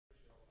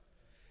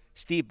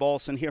Steve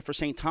Balson here for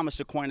St. Thomas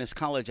Aquinas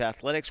College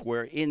Athletics.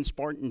 We're in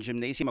Spartan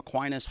Gymnasium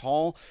Aquinas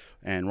Hall,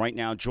 and right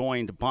now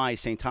joined by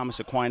St.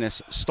 Thomas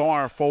Aquinas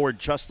star forward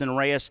Justin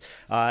Reyes.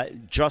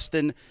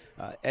 Justin,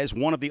 as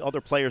one of the other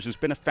players who's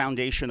been a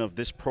foundation of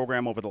this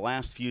program over the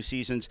last few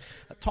seasons,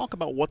 talk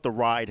about what the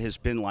ride has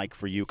been like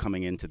for you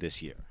coming into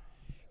this year.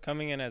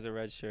 Coming in as a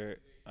redshirt,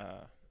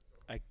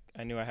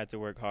 I knew I had to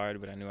work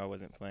hard, but I knew I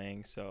wasn't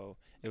playing, so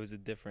it was a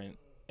different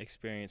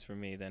experience for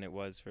me than it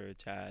was for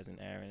Chaz and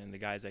Aaron and the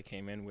guys I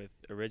came in with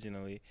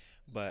originally.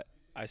 But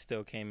I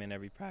still came in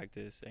every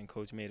practice, and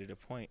Coach made it a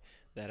point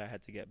that I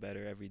had to get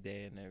better every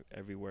day and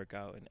every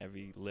workout and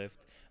every lift.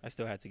 I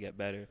still had to get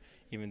better,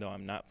 even though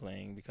I'm not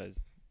playing,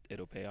 because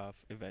it'll pay off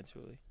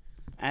eventually.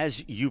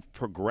 As you've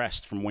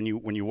progressed from when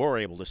you were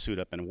able to suit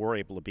up and were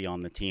able to be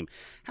on the team,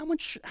 how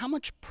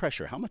much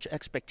pressure, how much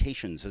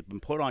expectations have been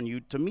put on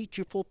you to meet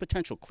your full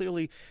potential?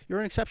 Clearly, you're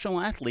an exceptional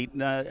athlete.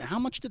 How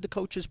much did the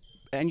coaches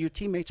and your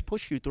teammates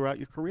push you throughout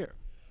your career?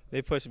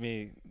 They pushed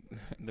me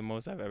the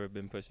most I've ever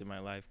been pushed in my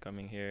life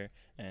coming here,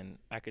 and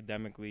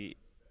academically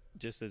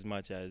just as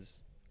much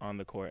as on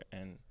the court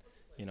and,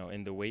 you know,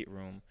 in the weight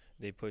room.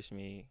 They push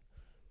me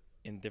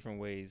in different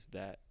ways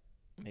that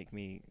make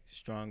me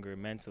stronger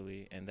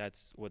mentally, and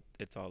that's what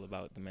it's all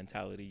about, the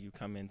mentality you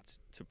come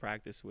into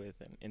practice with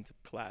and into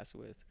class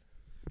with.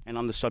 And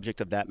on the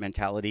subject of that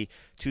mentality,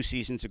 2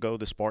 seasons ago,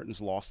 the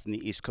Spartans lost in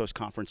the East Coast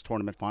Conference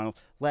Tournament Final.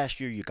 Last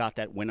year, you got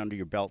that win under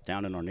your belt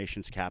down in our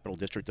nation's capital,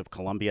 District of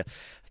Columbia.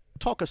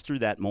 Talk us through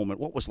that moment.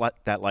 What was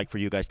that like for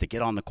you guys to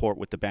get on the court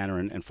with the banner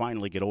and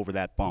finally get over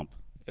that bump?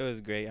 It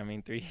was great. I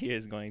mean, 3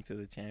 years going to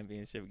the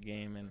championship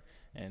game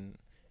and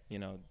you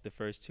know, the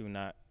first 2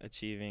 not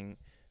achieving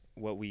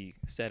what we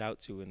set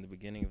out to in the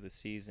beginning of the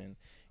season,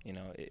 you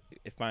know, it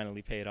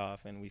finally paid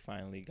off, and we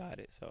finally got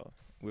it. So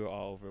we were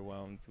all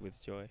overwhelmed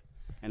with joy.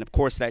 And, of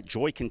course, that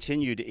joy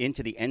continued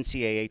into the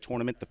NCAA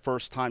tournament. The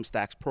first time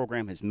Stack's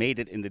program has made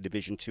it in the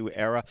Division II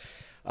era.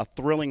 A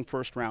thrilling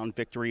first-round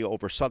victory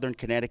over Southern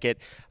Connecticut.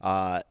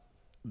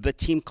 The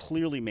team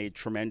clearly made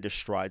tremendous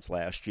strides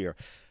last year.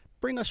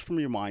 Bring us from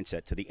your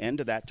mindset to the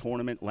end of that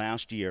tournament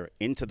last year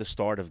into the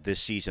start of this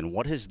season.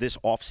 What has this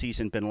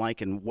offseason been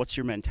like, and what's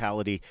your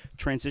mentality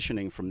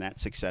transitioning from that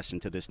success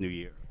into this new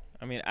year?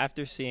 I mean,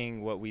 after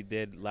seeing what we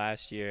did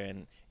last year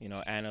and, you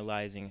know,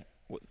 analyzing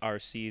our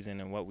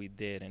season and what we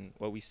did and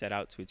what we set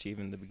out to achieve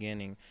in the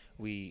beginning,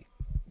 we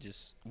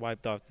just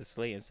wiped off the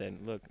slate and said,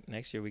 look,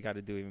 next year we got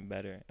to do even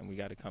better, and we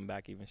got to come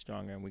back even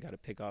stronger, and we got to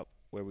pick up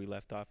where we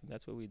left off, and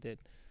that's what we did.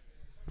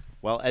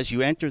 Well, as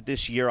you entered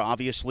this year,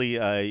 obviously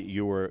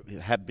you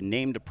have been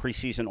named a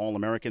preseason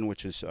All-American,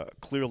 which is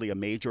clearly a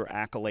major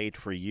accolade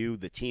for you.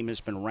 The team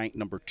has been ranked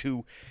number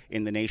 2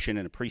 in the nation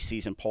in a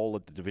preseason poll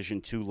at the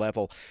Division II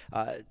level.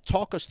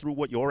 Talk us through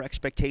what your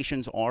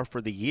expectations are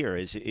for the year.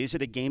 Is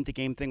it a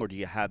game-to-game thing, or do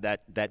you have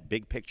that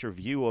big picture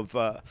view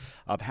of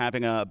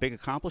having a big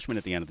accomplishment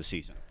at the end of the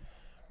season?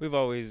 We've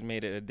always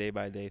made it a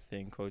day-by-day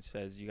thing. Coach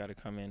says you got to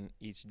come in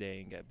each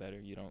day and get better.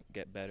 You don't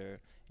get better,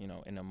 you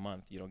know, in a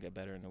month. You don't get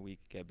better in a week.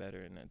 You get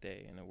better in a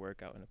day, in a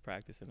workout, in a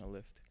practice, in a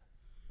lift.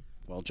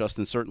 Well,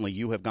 Justin, certainly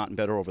you have gotten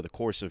better over the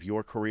course of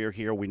your career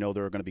here. We know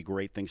there are going to be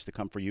great things to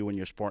come for you and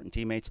your Spartan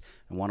teammates,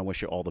 and want to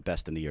wish you all the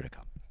best in the year to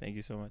come. Thank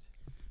you so much.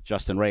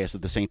 Justin Reyes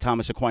of the St.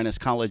 Thomas Aquinas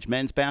College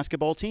men's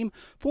basketball team.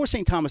 For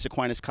St. Thomas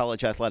Aquinas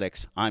College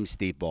Athletics, I'm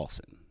Steve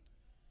Balson.